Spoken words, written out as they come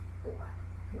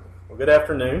Well, good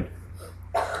afternoon.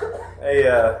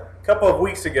 A couple of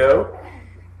weeks ago,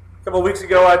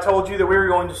 I told you that we were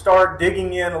going to start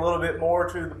digging in a little bit more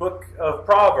to the book of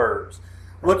Proverbs,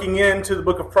 looking into the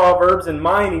book of Proverbs and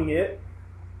mining it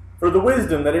for the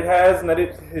wisdom that it has and that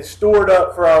it is stored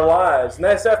up for our lives. And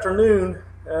this afternoon,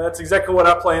 that's exactly what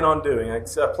I plan on doing. I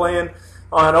plan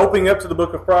on opening up to the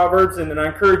book of Proverbs, and I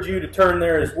encourage you to turn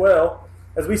there as well,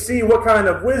 as we see what kind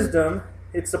of wisdom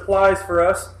it supplies for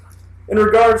us in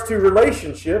regards to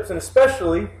relationships, and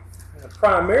especially,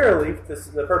 primarily,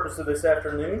 the purpose of this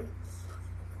afternoon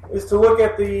is to look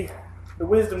at the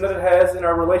wisdom that it has in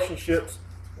our relationships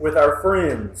with our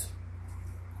friends.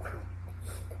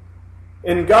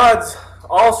 In God's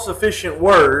all-sufficient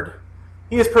Word,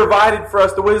 He has provided for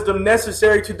us the wisdom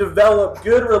necessary to develop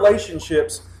good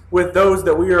relationships with those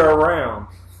that we are around.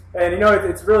 And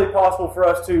it's really possible for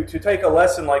us to take a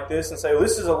lesson like this and say, well,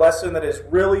 this is a lesson that is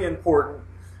really important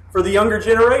for the younger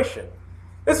generation.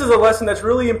 This is a lesson that's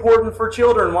really important for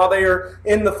children while they are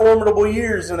in the formidable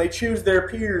years and they choose their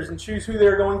peers and choose who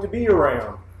they're going to be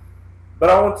around. But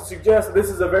I want to suggest that this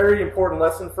is a very important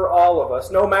lesson for all of us,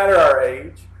 no matter our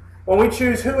age. When we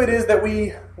choose who it is that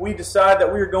we decide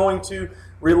that we are going to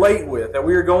relate with, that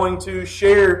we are going to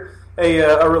share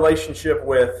a relationship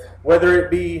with, whether it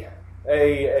be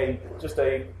just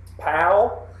a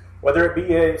pal, whether it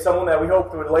be someone that we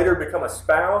hope would later become a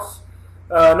spouse,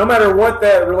 no matter what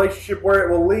that relationship, where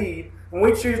it will lead, when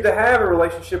we choose to have a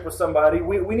relationship with somebody,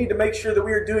 we need to make sure that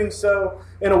we are doing so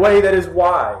in a way that is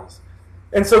wise.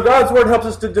 And so God's Word helps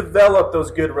us to develop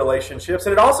those good relationships,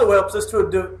 and it also helps us to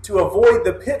avoid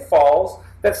the pitfalls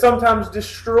that sometimes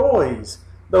destroys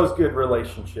those good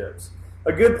relationships.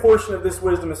 A good portion of this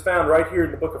wisdom is found right here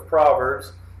in the book of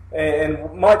Proverbs,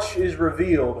 and much is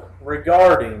revealed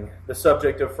regarding the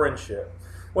subject of friendship.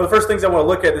 One of the first things I want to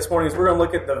look at this morning is we're going to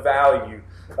look at the value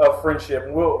of friendship.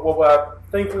 And what I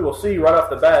think we will see right off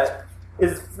the bat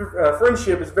is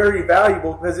friendship is very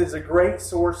valuable because it's a great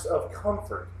source of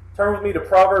comfort. Turn with me to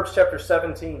Proverbs chapter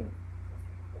 17.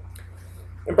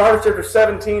 In Proverbs chapter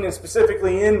 17, and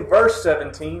specifically in verse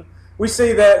 17, we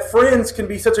see that friends can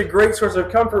be such a great source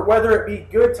of comfort, whether it be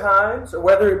good times or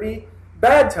whether it be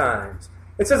bad times.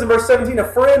 It says in verse 17, a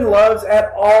friend loves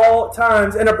at all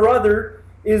times, and a brother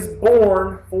is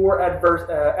born for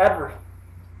adversity.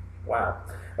 Wow.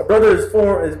 A brother is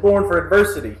born for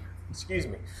adversity. Excuse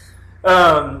me.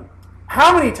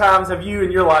 How many times have you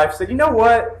in your life said, you know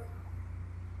what?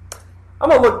 I'm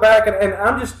going to look back and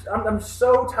I'm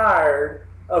so tired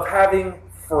of having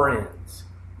friends.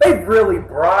 They've really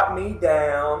brought me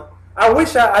down. I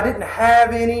wish I didn't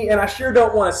have any, and I sure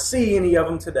don't want to see any of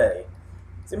them today.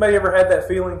 Has anybody ever had that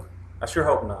feeling? I sure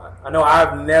hope not. I know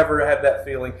I've never had that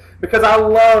feeling because I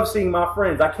love seeing my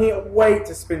friends. I can't wait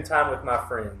to spend time with my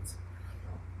friends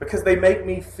because they make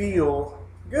me feel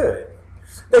good.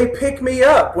 They pick me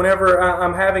up whenever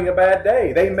I'm having a bad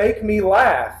day. They make me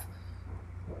laugh.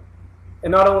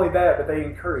 And not only that, but they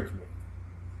encourage me.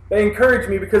 They encourage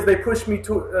me because they push me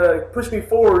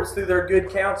forwards through their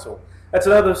good counsel. That's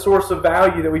another source of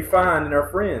value that we find in our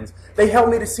friends. They help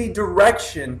me to see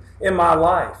direction in my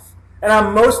life. And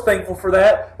I'm most thankful for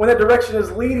that when that direction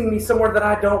is leading me somewhere that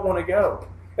I don't want to go.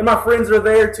 And my friends are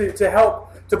there to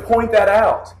help to point that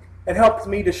out and help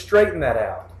me to straighten that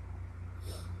out.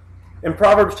 In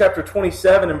Proverbs chapter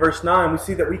 27 and verse 9, we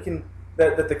see that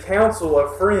that the counsel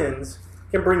of friends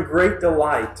can bring great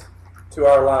delight to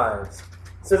our lives.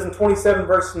 It says in 27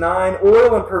 verse 9,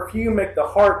 oil and perfume make the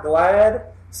heart glad,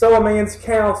 so a man's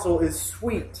counsel is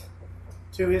sweet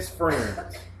to his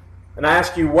friends. And I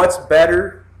ask you, what's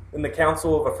better than the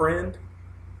counsel of a friend?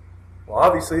 Well,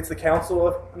 obviously, it's the counsel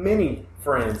of many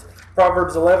friends.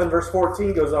 Proverbs 11, verse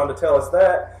 14 goes on to tell us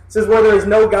that. It says, where there is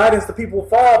no guidance, the people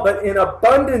fall, but in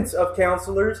abundance of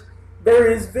counselors, there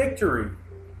is victory.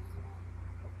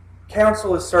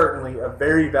 Counsel is certainly a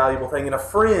very valuable thing, and a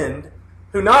friend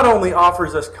who not only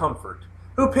offers us comfort,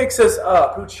 who picks us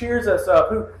up, who cheers us up,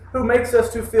 who makes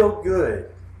us to feel good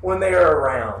when they are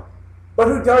around, but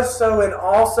who does so and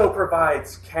also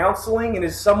provides counseling and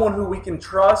is someone who we can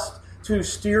trust to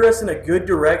steer us in a good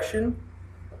direction,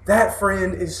 that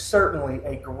friend is certainly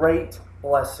a great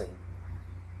blessing.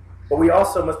 But we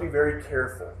also must be very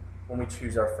careful when we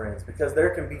choose our friends, because there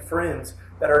can be friends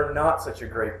that are not such a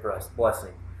great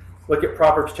blessing. Look at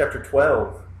Proverbs chapter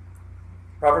 12.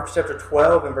 Proverbs chapter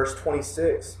 12 and verse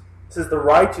 26. It says, the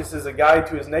righteous is a guide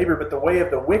to his neighbor, but the way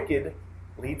of the wicked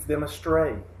leads them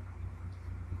astray.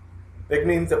 It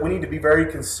means that we need to be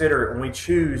very considerate when we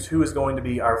choose who is going to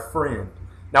be our friend.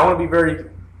 Now, I want to be very,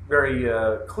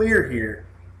 very clear here.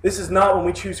 This is not when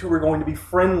we choose who we're going to be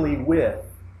friendly with.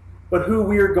 but who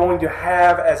we are going to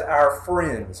have as our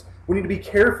friends. We need to be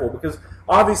careful because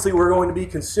obviously we're going to be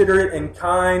considerate and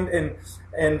kind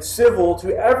and civil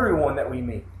to everyone that we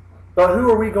meet. But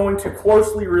who are we going to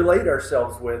closely relate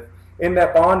ourselves with in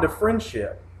that bond of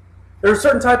friendship? There are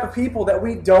certain type of people that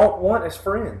we don't want as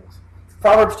friends.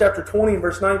 Proverbs chapter 20 and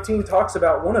verse 19 talks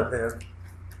about one of them.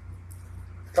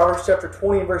 Proverbs chapter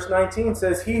 20 and verse 19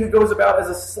 says, "He who goes about as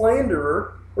a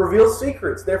slanderer reveals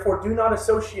secrets. Therefore do not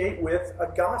associate with a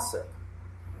gossip."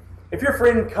 If your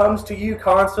friend comes to you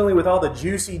constantly with all the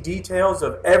juicy details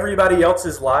of everybody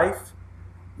else's life,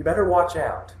 you better watch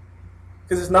out.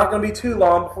 Because it's not going to be too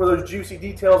long before those juicy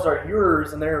details are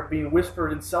yours and they're being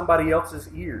whispered in somebody else's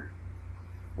ear.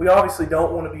 We obviously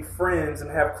don't want to be friends and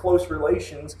have close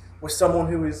relations with someone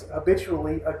who is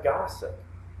habitually a gossip.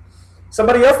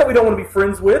 Somebody else that we don't want to be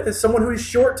friends with is someone who is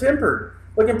short-tempered.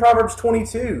 Look in Proverbs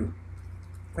 22.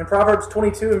 In Proverbs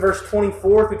 22 and verse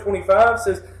 24 through 25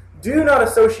 says, "Do not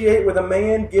associate with a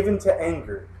man given to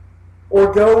anger,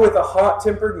 or go with a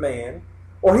hot-tempered man,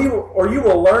 or you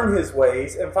will learn his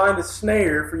ways and find a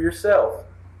snare for yourself."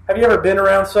 Have you ever been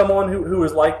around someone who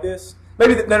is like this?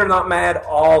 Maybe they're not mad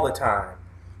all the time.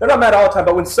 They're not mad all the time,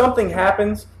 but when something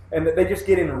happens and they just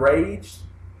get enraged,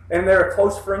 and they're a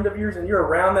close friend of yours, and you're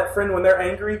around that friend when they're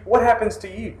angry, what happens to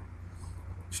you? You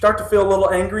start to feel a little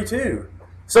angry too.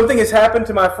 Something has happened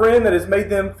to my friend that has made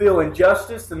them feel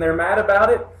injustice, and they're mad about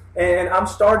it, and I'm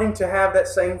starting to have that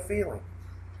same feeling.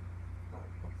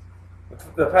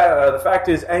 The fact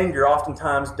is, anger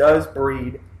oftentimes does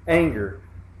breed anger.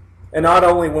 And not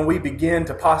only when we begin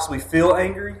to possibly feel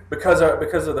angry because of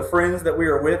the friends that we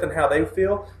are with and how they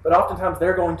feel, but oftentimes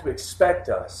they're going to expect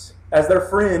us, as their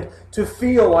friend, to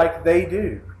feel like they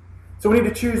do. So we need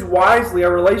to choose wisely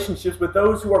our relationships with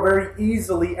those who are very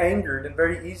easily angered and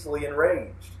very easily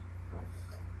enraged.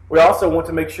 We also want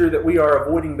to make sure that we are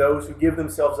avoiding those who give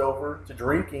themselves over to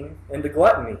drinking and to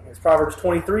gluttony, as Proverbs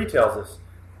 23 tells us.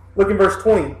 Look in verse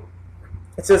 20.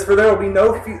 It says, "For there will be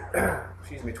no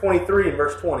 23 in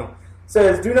verse 20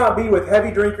 says, "Do not be with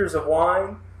heavy drinkers of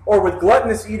wine, or with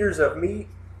gluttonous eaters of meat,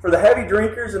 for the heavy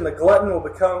drinkers and the glutton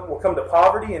will come to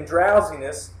poverty, and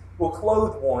drowsiness will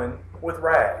clothe one with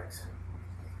rags."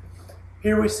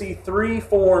 Here we see three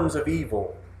forms of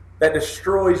evil that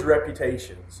destroys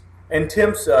reputations and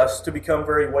tempts us to become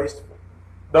very wasteful.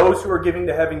 Those who are given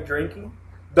to heavy drinking,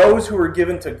 those who are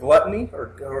given to gluttony,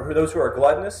 or those who are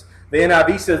gluttonous. The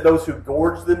NIV says those who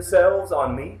gorge themselves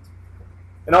on meat,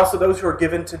 and also those who are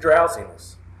given to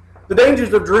drowsiness. The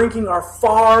dangers of drinking are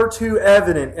far too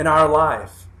evident in our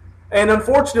life. And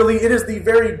unfortunately, it is the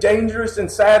very dangerous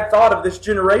and sad thought of this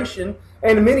generation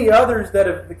and many others that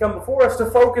have come before us to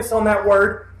focus on that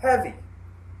word, heavy.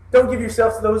 Don't give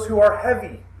yourself to those who are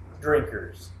heavy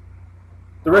drinkers.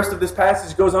 The rest of this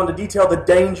passage goes on to detail the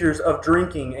dangers of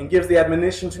drinking and gives the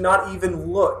admonition to not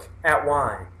even look at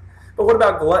wine. But what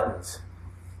about gluttons?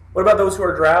 What about those who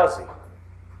are drowsy?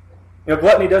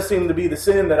 Gluttony does seem to be the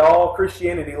sin that all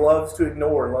Christianity loves to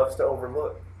ignore and loves to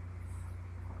overlook.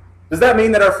 Does that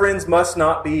mean that our friends must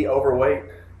not be overweight?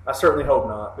 I certainly hope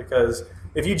not, because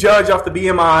if you judge off the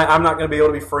BMI, I'm not going to be able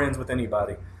to be friends with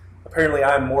anybody. Apparently,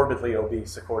 I'm morbidly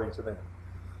obese, according to them.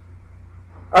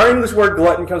 Our English word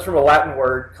glutton comes from a Latin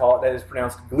word that is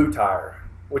pronounced glutire,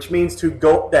 which means to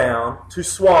gulp down, to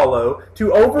swallow,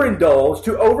 to overindulge,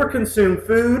 to overconsume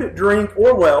food, drink,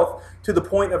 or wealth to the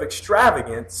point of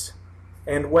extravagance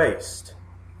and waste.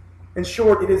 In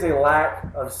short, it is a lack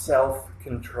of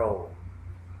self-control.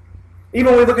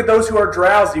 Even when we look at those who are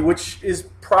drowsy, which is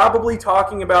probably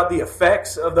talking about the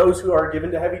effects of those who are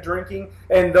given to heavy drinking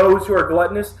and those who are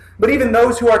gluttonous, but even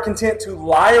those who are content to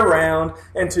lie around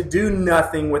and to do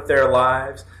nothing with their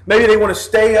lives. Maybe they want to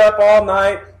stay up all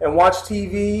night and watch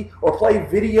TV or play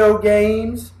video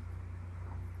games.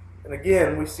 And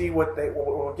again, we see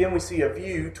a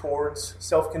view towards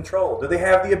self-control. Do they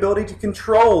have the ability to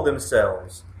control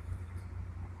themselves?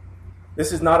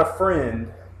 This is not a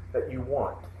friend that you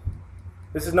want.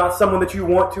 This is not someone that you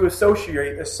want to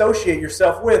associate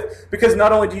yourself with, because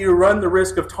not only do you run the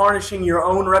risk of tarnishing your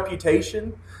own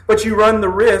reputation, but you run the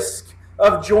risk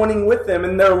of joining with them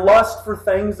in their lust for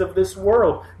things of this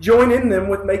world. Join in them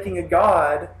with making a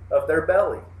god of their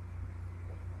belly.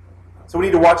 So we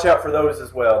need to watch out for those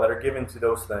as well that are given to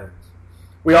those things.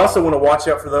 We also want to watch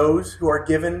out for those who are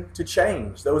given to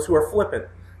change, those who are flippant.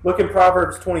 Look in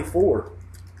Proverbs 24,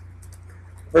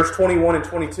 verse 21 and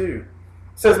 22.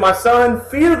 It says, "My son,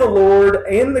 fear the Lord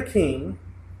and the king.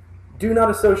 Do not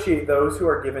associate those who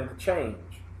are given to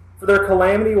change. For their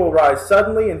calamity will rise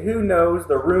suddenly, and who knows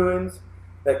the ruins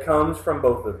that comes from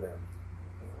both of them."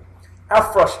 How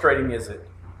frustrating is it?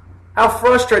 How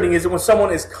frustrating is it when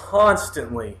someone is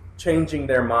constantly changing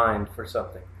their mind for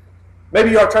something. Maybe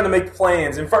you are trying to make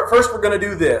plans, and first we're going to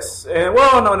do this, and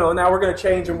now we're going to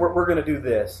change, and we're going to do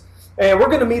this, and we're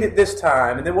going to meet at this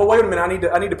time, and then wait a minute,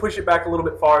 I need to push it back a little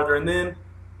bit farther, and then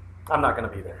I'm not going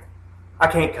to be there. I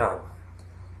can't come.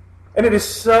 And it is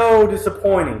so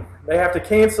disappointing. They have to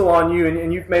cancel on you,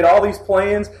 and you've made all these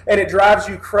plans, and it drives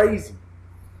you crazy.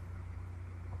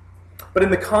 But in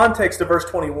the context of verse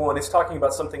 21, it's talking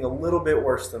about something a little bit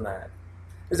worse than that.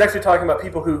 It's actually talking about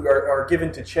people who are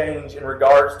given to change in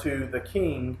regards to the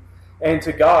king and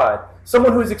to God.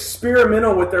 Someone who is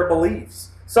experimental with their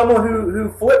beliefs. Someone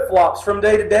who flip-flops from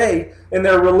day to day in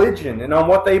their religion and on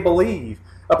what they believe.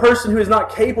 A person who is not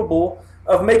capable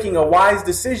of making a wise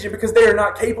decision because they are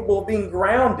not capable of being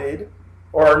grounded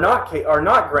or are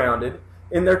not grounded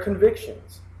in their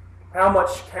convictions. How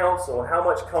much counsel and how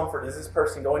much comfort is this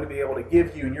person going to be able to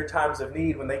give you in your times of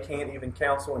need when they can't even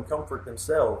counsel and comfort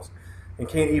themselves and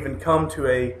can't even come to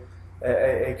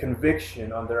a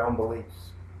conviction on their own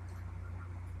beliefs?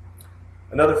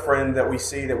 Another friend that we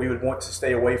see that we would want to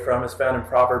stay away from is found in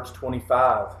Proverbs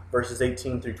 25, verses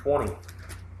 18 through 20.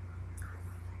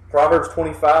 Proverbs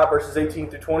 25, verses 18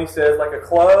 through 20 says, "Like a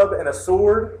club and a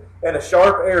sword and a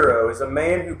sharp arrow is a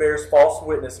man who bears false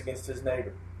witness against his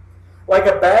neighbor. Like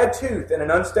a bad tooth and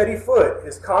an unsteady foot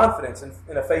is confidence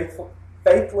in a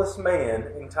faithless man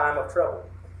in time of trouble.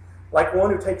 Like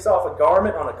one who takes off a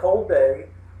garment on a cold day,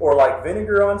 or like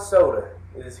vinegar on soda,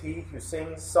 it is he who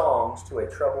sings songs to a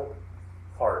troubled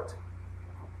heart."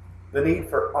 The need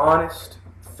for honest,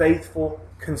 faithful,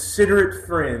 considerate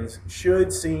friends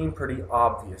should seem pretty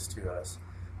obvious to us.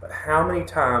 But how many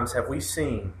times have we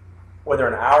seen, whether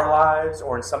in our lives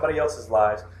or in somebody else's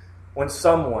lives, when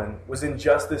someone was in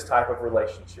just this type of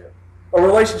relationship? A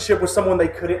relationship with someone they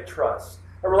couldn't trust.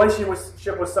 A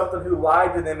relationship with someone who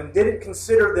lied to them and didn't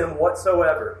consider them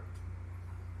whatsoever.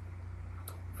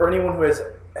 For anyone who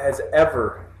has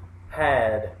ever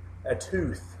had a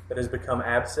tooth that has become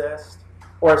abscessed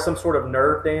or has some sort of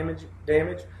nerve damage,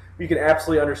 you can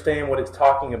absolutely understand what it's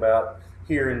talking about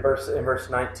here in verse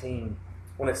 19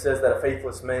 when it says that a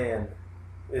faithless man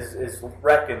is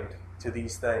reckoned to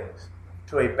these things,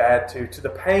 to a bad tooth, to the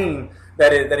pain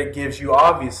that it gives you,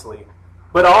 obviously,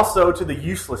 but also to the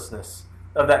uselessness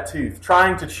of that tooth.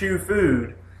 Trying to chew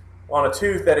food on a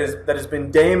tooth that has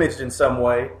been damaged in some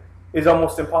way is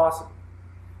almost impossible.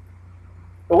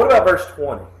 But what about verse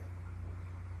 20?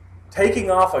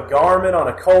 Taking off a garment on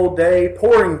a cold day,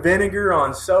 pouring vinegar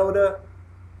on soda.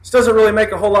 This doesn't really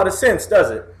make a whole lot of sense,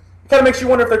 does it? It kind of makes you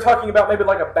wonder if they're talking about maybe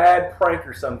like a bad prank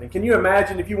or something. Can you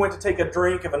imagine if you went to take a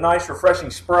drink of a nice refreshing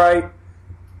Sprite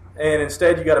and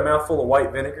instead you got a mouthful of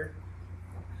white vinegar?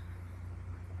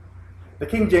 The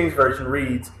King James Version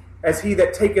reads, "As he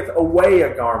that taketh away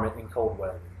a garment in cold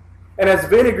weather. And as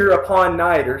vinegar upon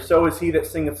niter, so is he that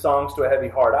singeth songs to a heavy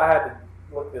heart." I had to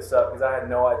look this up because I had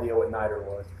no idea what niter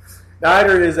was.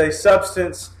 Niter is a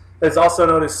substance that's also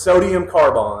known as sodium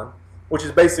carbon, which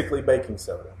is basically baking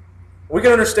soda. We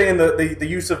can understand the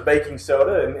use of baking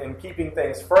soda in keeping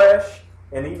things fresh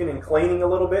and even in cleaning a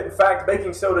little bit. In fact,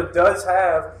 baking soda does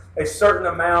have a certain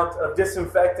amount of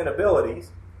disinfectant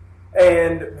abilities,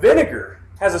 and vinegar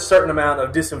has a certain amount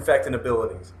of disinfectant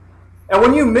abilities. And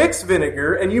when you mix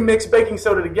vinegar and you mix baking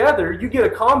soda together, you get a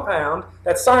compound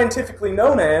that's scientifically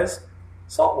known as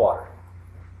salt water,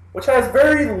 which has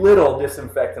very little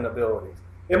disinfectant abilities.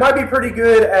 It might be pretty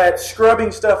good at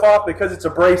scrubbing stuff off because it's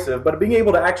abrasive, but being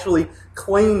able to actually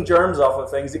clean germs off of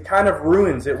things, it kind of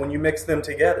ruins it when you mix them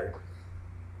together.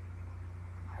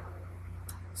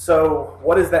 So,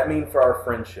 what does that mean for our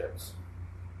friendships?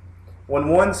 When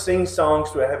one sings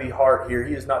songs to a heavy heart here,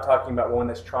 he is not talking about one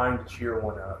that's trying to cheer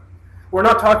one up. We're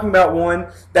not talking about one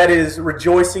that is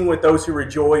rejoicing with those who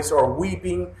rejoice or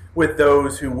weeping with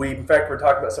those who weep. In fact, we're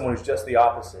talking about someone who's just the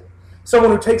opposite.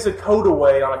 Someone who takes a coat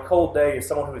away on a cold day is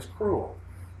someone who is cruel.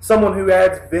 Someone who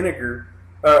adds vinegar,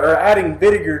 or adding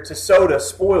vinegar to soda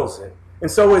spoils it.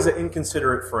 And so is an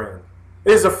inconsiderate friend.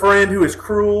 It is a friend who is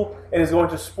cruel and is going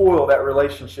to spoil that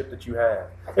relationship that you have.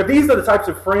 If these are the types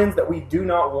of friends that we do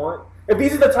not want, if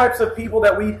these are the types of people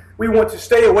that we want to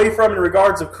stay away from in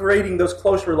regards of creating those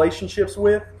close relationships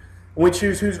with, and we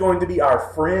choose who's going to be our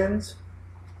friends,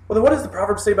 well, then what does the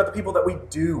Proverbs say about the people that we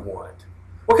do want?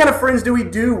 What kind of friends do we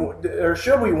do, or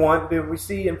should we want, that we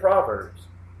see in Proverbs?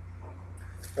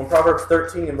 In Proverbs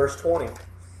 13 and verse 20,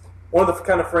 one of the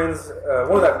kind of friends,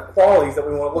 one of the qualities that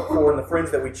we want to look for in the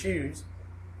friends that we choose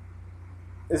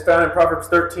is found in Proverbs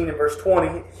 13 and verse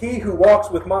 20. "He who walks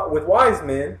with wise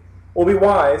men will be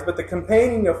wise, but the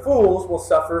companion of fools will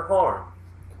suffer harm."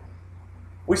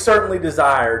 We certainly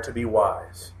desire to be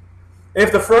wise. And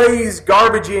if the phrase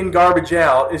garbage in, garbage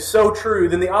out is so true,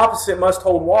 then the opposite must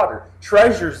hold water.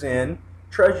 Treasures in,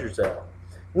 treasures out.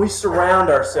 We surround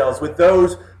ourselves with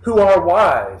those who are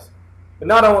wise. But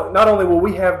not only will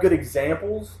we have good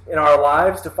examples in our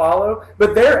lives to follow,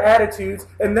 but their attitudes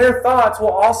and their thoughts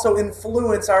will also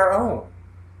influence our own.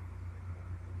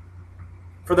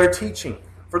 For their teaching,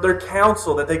 for their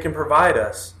counsel that they can provide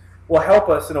us, will help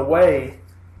us in a way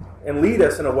and lead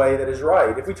us in a way that is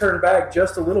right. If we turn back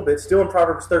just a little bit, still in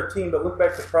Proverbs 13, but look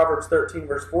back to Proverbs 13,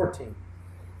 verse 14.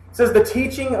 It says, "The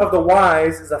teaching of the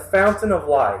wise is a fountain of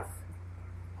life,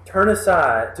 turn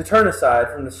aside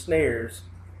from the snares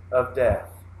of death."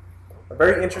 A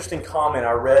very interesting comment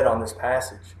I read on this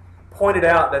passage pointed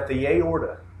out that the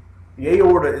aorta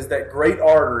is that great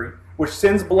artery which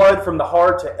sends blood from the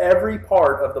heart to every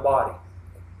part of the body.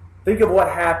 Think of what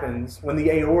happens when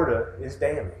the aorta is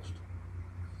damaged.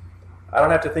 I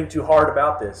don't have to think too hard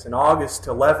about this. In August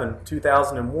 11,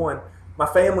 2001, my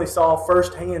family saw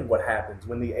firsthand what happens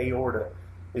when the aorta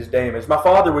is damaged. My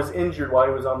father was injured while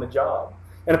he was on the job,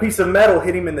 and a piece of metal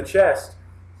hit him in the chest.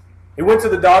 He went to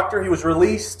the doctor. He was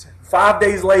released. 5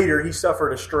 days later, he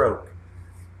suffered a stroke.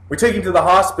 We took him to the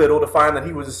hospital to find that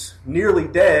he was nearly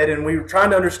dead, and we were trying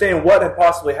to understand what had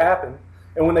possibly happened.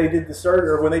 And when they did the surgery,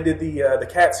 or when they did the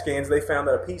CAT scans, they found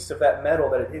that a piece of that metal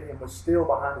that had hit him was still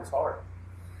behind his heart.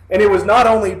 And it was not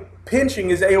only pinching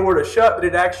his aorta shut, but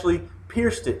it actually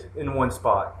pierced it in one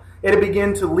spot. It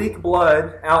began to leak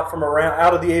blood out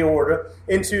of the aorta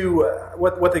into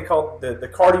what they call the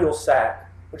cardiac sac,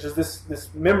 which is this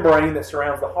membrane that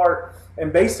surrounds the heart.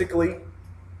 And basically,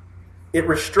 it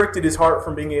restricted his heart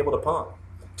from being able to pump,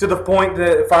 to the point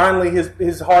that finally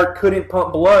his heart couldn't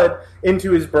pump blood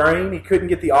into his brain. He couldn't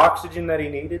get the oxygen that he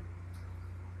needed,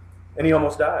 and he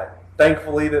almost died.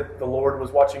 Thankfully, that the Lord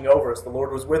was watching over us. The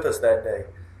Lord was with us that day.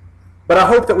 But I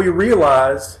hope that we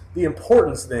realize the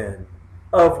importance then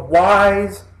of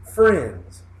wise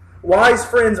friends. Wise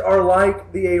friends are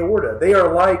like the aorta. They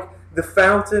are like the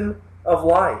fountain of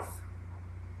life.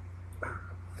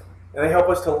 And they help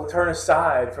us to turn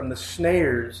aside from the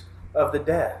snares of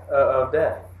death.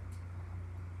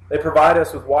 They provide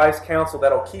us with wise counsel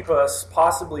that will keep us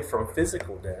possibly from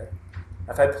physical death.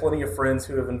 I've had plenty of friends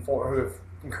who have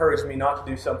encouraged me not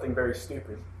to do something very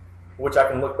stupid, which I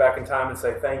can look back in time and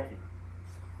say thank you.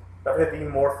 I've had even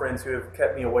more friends who have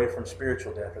kept me away from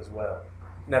spiritual death as well,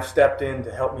 and have stepped in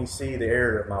to help me see the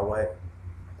error of my way.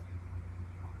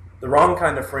 The wrong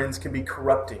kind of friends can be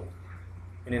corrupting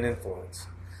in an influence.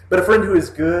 But a friend who is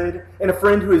good and a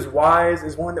friend who is wise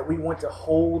is one that we want to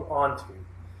hold on to.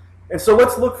 And so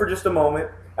let's look for just a moment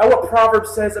at what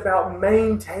Proverbs says about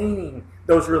maintaining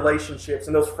those relationships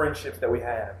and those friendships that we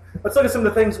have. Let's look at some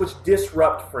of the things which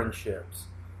disrupt friendships.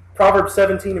 Proverbs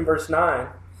 17 and verse 9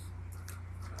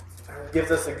 gives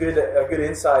us a good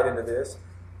insight into this.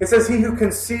 It says, "He who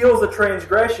conceals a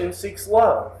transgression seeks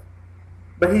love,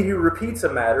 but he who repeats a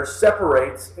matter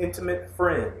separates intimate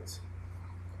friends."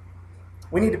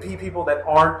 We need to be people that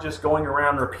aren't just going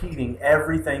around repeating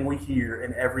everything we hear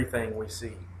and everything we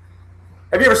see.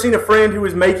 Have you ever seen a friend who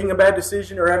was making a bad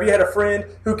decision? Or have you had a friend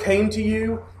who came to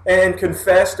you and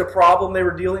confessed a problem they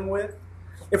were dealing with?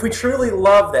 If we truly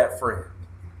love that friend,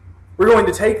 we're going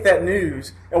to take that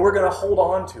news and we're going to hold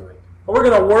on to it. And we're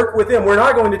going to work with them. We're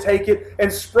not going to take it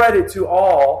and spread it to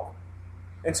all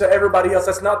and to everybody else.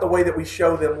 That's not the way that we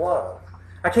show them love.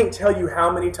 I can't tell you how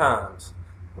many times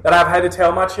that I've had to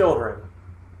tell my children,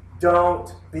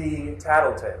 don't be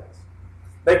tattletales.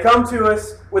 They come to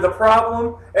us with a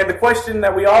problem, and the question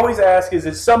that we always ask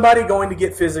is somebody going to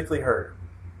get physically hurt?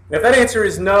 And if that answer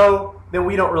is no, then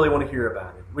we don't really want to hear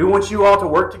about it. We want you all to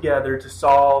work together to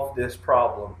solve this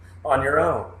problem on your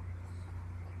own.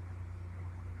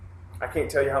 I can't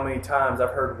tell you how many times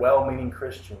I've heard well-meaning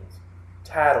Christians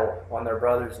tattle on their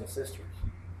brothers and sisters.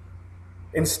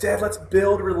 Instead, let's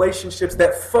build relationships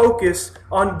that focus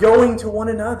on going to one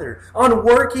another, on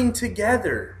working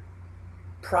together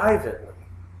privately.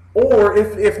 Or,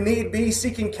 if need be,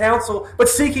 seeking counsel, but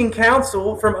seeking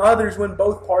counsel from others when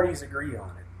both parties agree on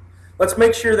it. Let's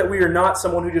make sure that we are not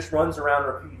someone who just runs around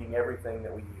repeating everything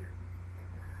that we hear.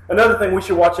 Another thing we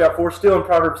should watch out for, still in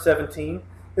Proverbs 17,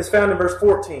 is found in verse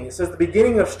 14. It says, "The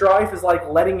beginning of strife is like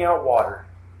letting out water,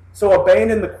 so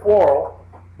abandon the quarrel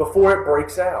before it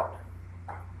breaks out."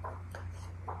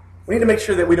 We need to make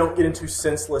sure that we don't get into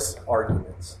senseless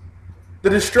arguments. The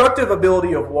destructive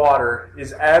ability of water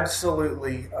is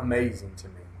absolutely amazing to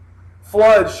me.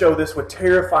 Floods show this with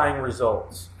terrifying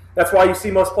results. That's why you see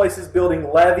most places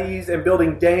building levees and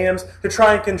building dams to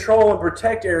try and control and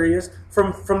protect areas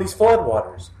from these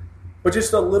floodwaters. But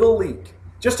just a little leak,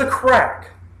 just a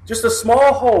crack, Just a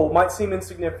small hole might seem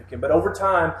insignificant, but over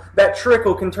time, that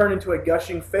trickle can turn into a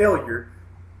gushing failure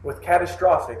with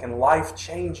catastrophic and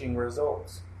life-changing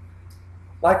results.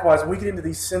 Likewise, when we get into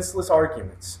these senseless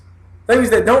arguments,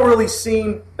 things that don't really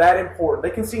seem that important,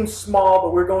 they can seem small,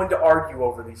 but we're going to argue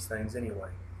over these things anyway.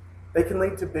 They can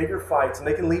lead to bigger fights, and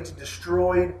they can lead to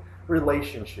destroyed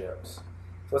relationships.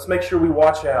 So let's make sure we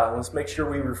watch out, and let's make sure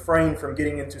we refrain from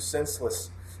getting into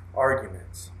senseless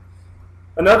arguments.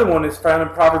 Another one is found in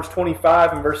Proverbs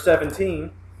 25 and verse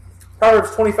 17.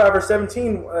 Proverbs 25 verse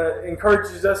 17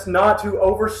 encourages us not to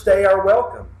overstay our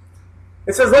welcome.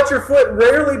 It says, "Let your foot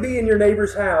rarely be in your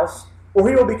neighbor's house, or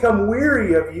he will become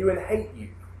weary of you and hate you."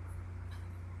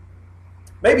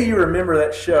 Maybe you remember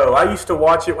that show. I used to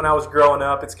watch it when I was growing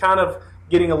up. It's kind of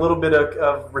getting a little bit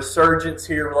of resurgence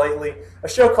here lately. A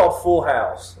show called Full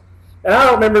House. And I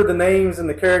don't remember the names and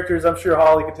the characters. I'm sure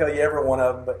Holly could tell you every one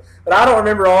of them. But I don't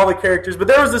remember all the characters. But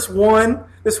there was this one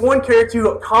character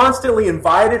who constantly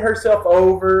invited herself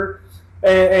over.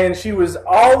 And she was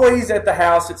always at the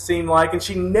house, it seemed like. And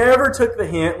she never took the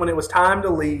hint when it was time to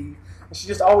leave. And she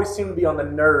just always seemed to be on the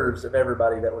nerves of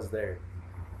everybody that was there.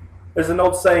 There's an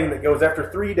old saying that goes, after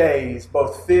 3 days,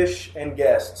 both fish and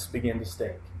guests begin to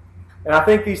stink. And I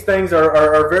think these things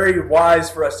are very wise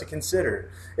for us to consider.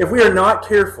 If we are not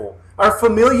careful, our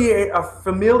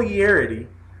familiarity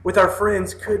with our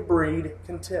friends could breed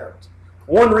contempt.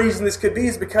 One reason this could be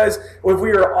is because if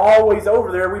we are always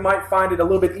over there, we might find it a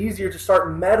little bit easier to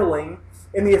start meddling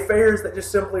in the affairs that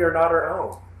just simply are not our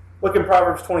own. Look in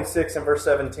Proverbs 26 and verse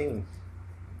 17.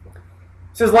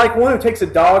 It says, "Like one who takes a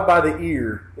dog by the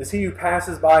ear is he who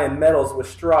passes by and meddles with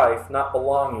strife not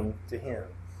belonging to him."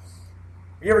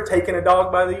 Have you ever taken a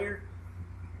dog by the ear?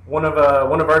 One of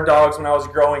our dogs when I was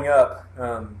growing up,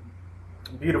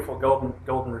 beautiful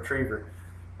golden retriever.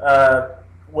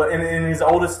 In his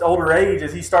older age,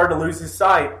 as he started to lose his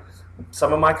sight,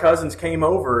 some of my cousins came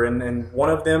over, and one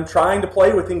of them, trying to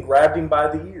play with him, grabbed him by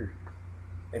the ear,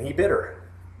 and he bit her,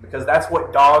 because that's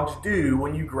what dogs do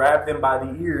when you grab them by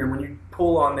the ear and when you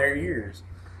pull on their ears.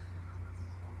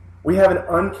 We have an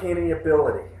uncanny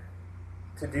ability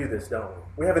to do this, don't we?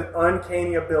 We have an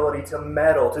uncanny ability to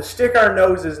meddle, to stick our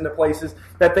noses into places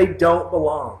that they don't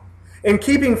belong. In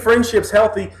keeping friendships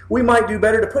healthy, we might do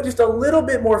better to put just a little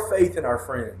bit more faith in our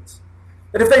friends.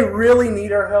 That if they really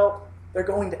need our help, they're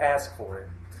going to ask for it.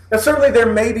 Now, certainly there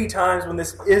may be times when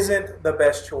this isn't the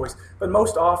best choice, but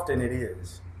most often it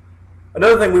is.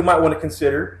 Another thing we might want to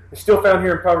consider is still found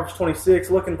here in Proverbs 26.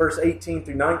 Look in verse 18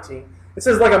 through 19. It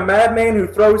says, "Like a madman who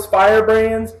throws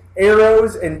firebrands,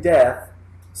 arrows, and death,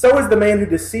 so is the man who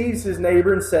deceives his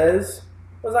neighbor and says,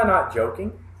 'Was I not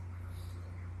joking?'"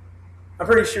 I'm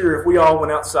pretty sure if we all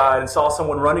went outside and saw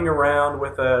someone running around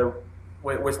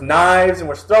with knives and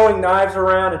was throwing knives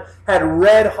around and had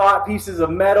red hot pieces of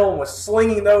metal and was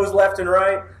slinging those left and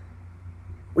right,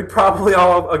 we'd probably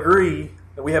all agree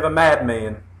that we have a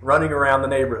madman running around the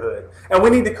neighborhood. And we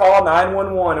need to call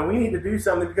 911 and we need to do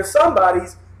something because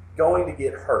somebody's going to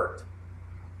get hurt.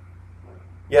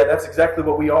 Yeah, that's exactly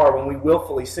what we are when we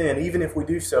willfully sin, even if we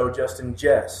do so just in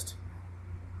jest.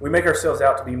 We make ourselves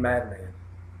out to be madmen.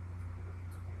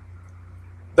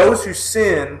 Those who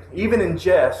sin, even in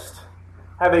jest,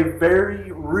 have a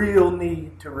very real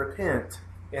need to repent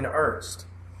in earnest,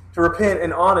 to repent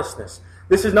in honestness.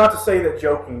 This is not to say that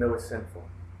joking, though, is sinful.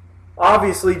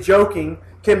 Obviously, joking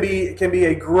can be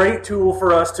a great tool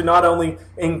for us to not only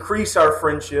increase our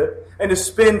friendship and to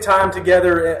spend time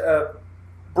together,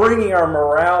 bringing our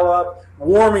morale up,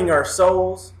 warming our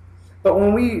souls. But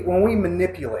when we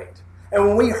manipulate and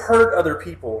when we hurt other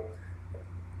people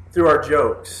through our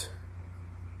jokes,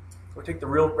 we take the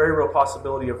very real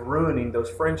possibility of ruining those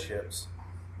friendships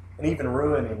and even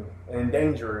ruining and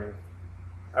endangering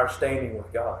our standing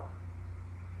with God.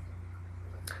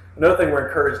 Another thing we're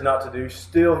encouraged not to do,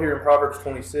 still here in Proverbs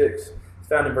 26, it's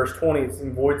found in verse 20,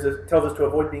 it tells us to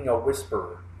avoid being a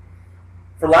whisperer.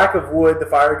 For lack of wood, the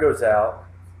fire goes out,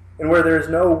 and where there is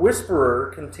no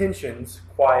whisperer, contentions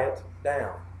quiet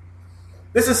down.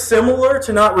 This is similar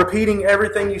to not repeating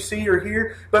everything you see or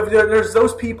hear, but there's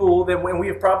those people that when we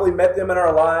have probably met them in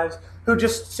our lives who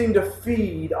just seem to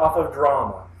feed off of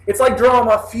drama. It's like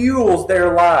drama fuels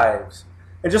their lives.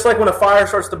 And just like when a fire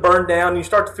starts to burn down, you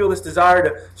start to feel this desire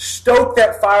to stoke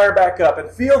that fire back up and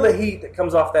feel the heat that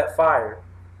comes off that fire.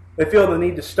 They feel the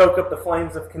need to stoke up the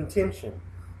flames of contention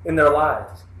in their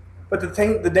lives. But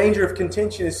the danger of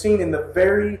contention is seen in the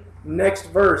very next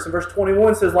verse. In verse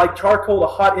 21 says, "Like charcoal to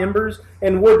hot embers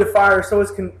and wood to fire, so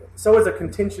is a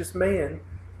contentious man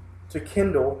to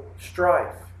kindle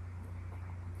strife."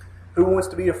 Who wants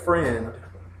to be a friend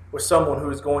with someone who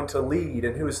is going to lead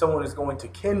and who is someone who is going to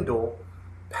kindle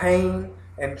pain,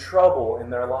 and trouble in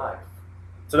their life.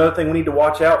 It's another thing we need to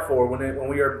watch out for when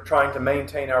we are trying to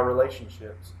maintain our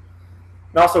relationships.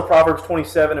 And also Proverbs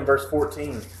 27 and verse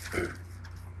 14.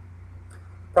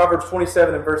 Proverbs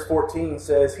 27 and verse 14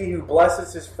 says, "He who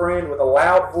blesses his friend with a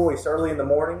loud voice early in the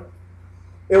morning,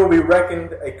 it will be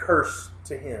reckoned a curse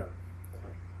to him."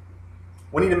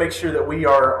 We need to make sure that we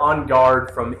are on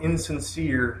guard from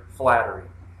insincere flattery.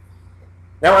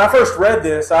 Now, when I first read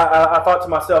this, I thought to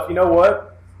myself, you know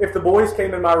what? If the boys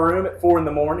came in my room at 4 in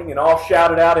the morning and all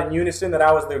shouted out in unison that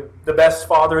I was the best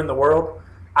father in the world,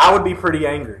 I would be pretty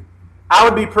angry. I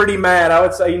would be pretty mad. I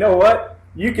would say, you know what?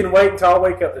 You can wait until I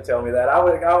wake up to tell me that. I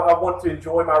want to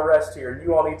enjoy my rest here.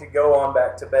 You all need to go on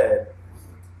back to bed.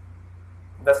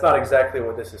 That's not exactly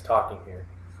what this is talking here.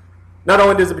 Not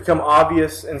only does it become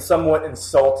obvious and somewhat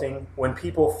insulting when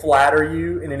people flatter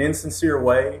you in an insincere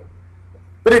way,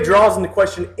 but it draws into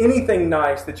question anything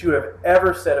nice that you have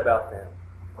ever said about them.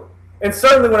 And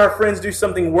certainly when our friends do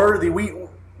something worthy,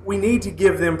 we need to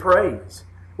give them praise.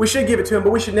 We should give it to them,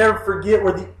 but we should never forget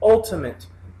where the ultimate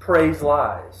praise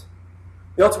lies.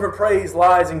 The ultimate praise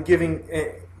lies in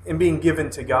being given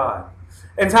to God.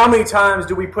 And how many times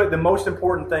do we put the most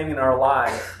important thing in our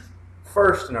life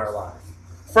first in our life?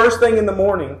 First thing in the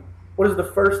morning, what is the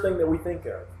first thing that we think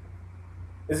of?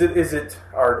 Is it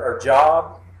our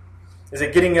job? Is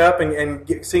it getting up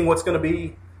and seeing what's going to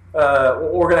be,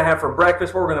 what we're going to have for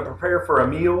breakfast, what we're going to prepare for a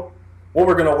meal, what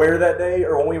we're going to wear that day,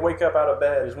 or when we wake up out of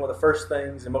bed is one of the first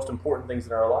things and most important things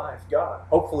in our life? God.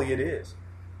 Hopefully it is.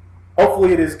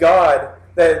 Hopefully it is God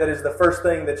that is the first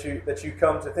thing that you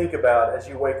come to think about as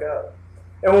you wake up.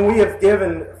 And when we have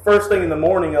given first thing in the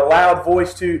morning a loud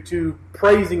voice to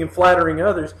praising and flattering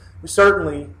others, we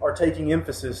certainly are taking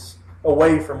emphasis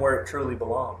away from where it truly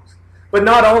belongs. But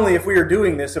not only if we are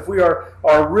doing this, if we are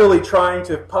really trying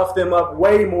to puff them up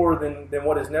way more than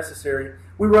what is necessary,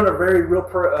 we run a very real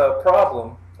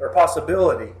problem or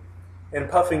possibility in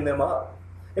puffing them up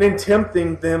and in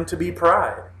tempting them to be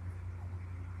pride.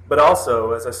 But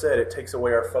also, as I said, it takes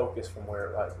away our focus from where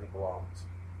it rightly belongs.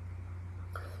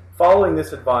 Following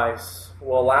this advice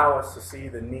will allow us to see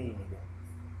the need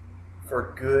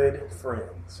for good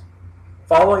friends.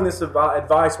 Following this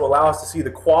advice will allow us to see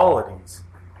the qualities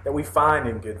that we find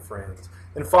in good friends.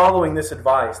 And following this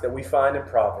advice that we find in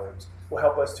Proverbs will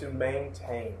help us to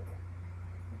maintain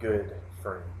good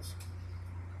friends.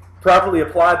 Properly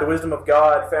applied, the wisdom of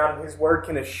God found in His Word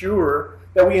can assure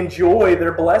that we enjoy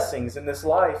their blessings in this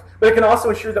life. But it can also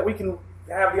ensure that we can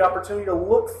have the opportunity to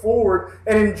look forward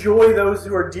and enjoy those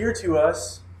who are dear to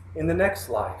us in the next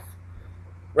life.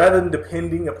 Rather than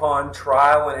depending upon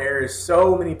trial and error, as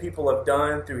so many people have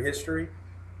done through history,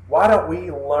 why don't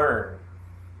we learn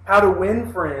how to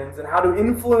win friends and how to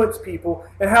influence people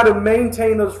and how to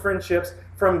maintain those friendships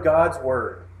from God's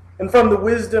Word and from the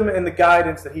wisdom and the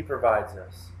guidance that He provides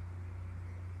us?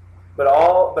 But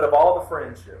of all the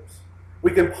friendships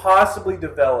we can possibly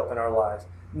develop in our lives,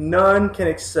 none can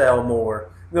excel more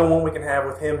than one we can have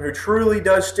with Him who truly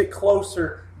does stick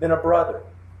closer than a brother,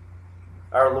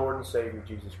 our Lord and Savior,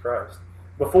 Jesus Christ.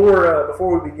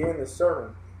 Before we begin this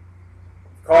sermon,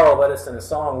 Carl led us in a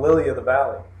song, Lily of the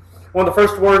Valley. One of the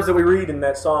first words that we read in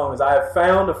that song is, "I have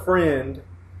found a friend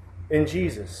in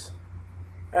Jesus."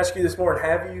 I ask you this morning,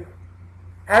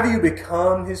 have you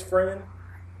become His friend?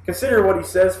 Consider what He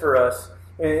says for us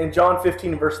in John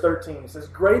 15 verse 13. It says,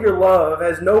 "Greater love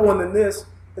has no one than this,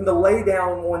 than to lay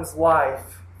down one's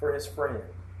life for his friend."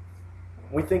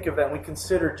 We think of that and we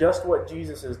consider just what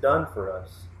Jesus has done for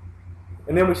us.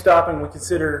 And then we stop and we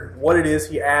consider what it is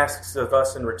He asks of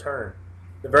us in return.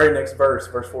 The very next verse,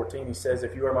 verse 14, He says,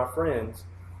 "If you are my friends,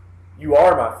 you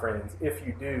are my friends if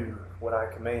you do what I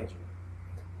command you."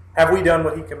 Have we done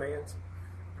what He commands?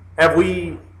 Have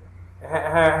we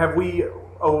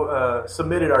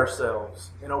submitted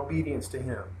ourselves in obedience to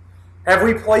Him? Have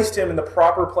we placed Him in the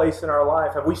proper place in our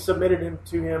life? Have we submitted Him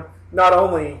to Him not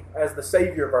only as the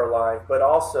Savior of our life, but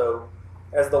also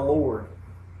as the Lord,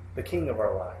 the King of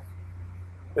our life?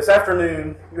 This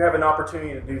afternoon, you have an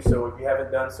opportunity to do so if you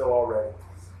haven't done so already.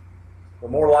 But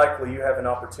more likely, you have an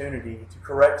opportunity to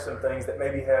correct some things that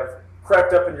maybe have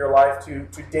crept up in your life to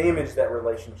damage that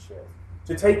relationship,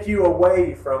 to take you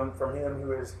away from Him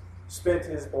who has spent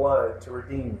His blood to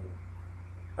redeem you.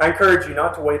 I encourage you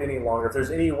not to wait any longer. If there's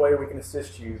any way we can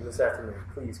assist you this afternoon,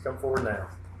 please come forward now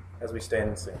as we stand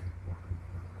and sing.